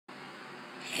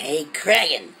Hey,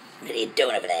 Kragan, what are you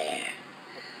doing over there?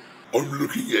 I'm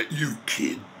looking at you,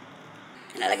 kid.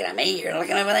 You're not looking at me, you're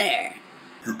looking over there.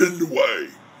 You're in the way.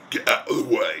 Get out of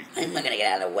the way. I'm not gonna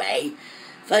get out of the way.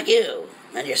 Fuck you.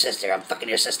 And your sister. I'm fucking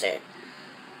your sister.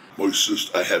 My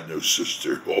sister? I have no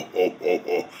sister. Ho, ho, ho,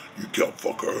 ho. You can't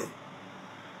fuck her.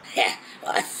 Yeah,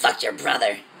 well, I fucked your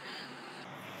brother.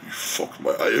 You fucked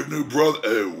my... I have no brother.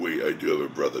 Oh, wait, I do have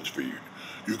a brother for you.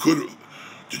 You could have...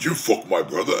 Did you fuck my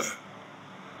brother?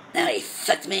 No, he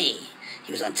fucked me.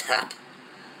 He was on top.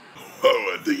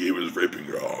 Oh, I think he was raping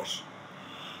your ass.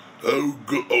 Oh,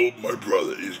 good. Oh, my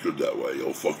brother, he's good that way.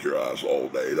 He'll fuck your ass all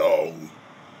day long.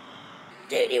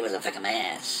 Dude, he wasn't fucking my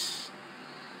ass.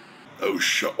 Oh,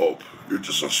 shut up. You're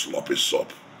just a sloppy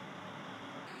sop.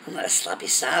 I'm not a sloppy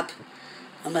sop.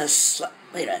 I'm a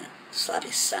Wait a minute.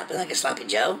 Sloppy sop? I'm like a sloppy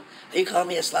Joe? Are you calling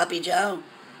me a sloppy Joe?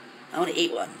 I want to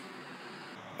eat one.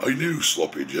 I knew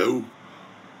Sloppy Joe.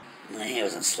 Well, he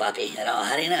wasn't sloppy at all.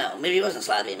 How do you know? Maybe he wasn't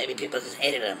sloppy. Maybe people just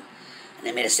hated him. And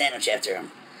they made a sandwich after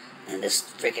him. And this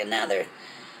freaking now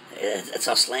it's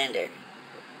all slander.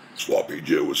 Sloppy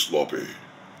Joe was sloppy.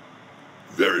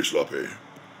 Very sloppy.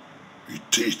 He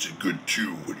tasted good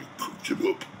too when you cooked him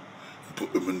up and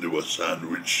put him into a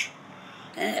sandwich.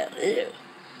 Oh, ew.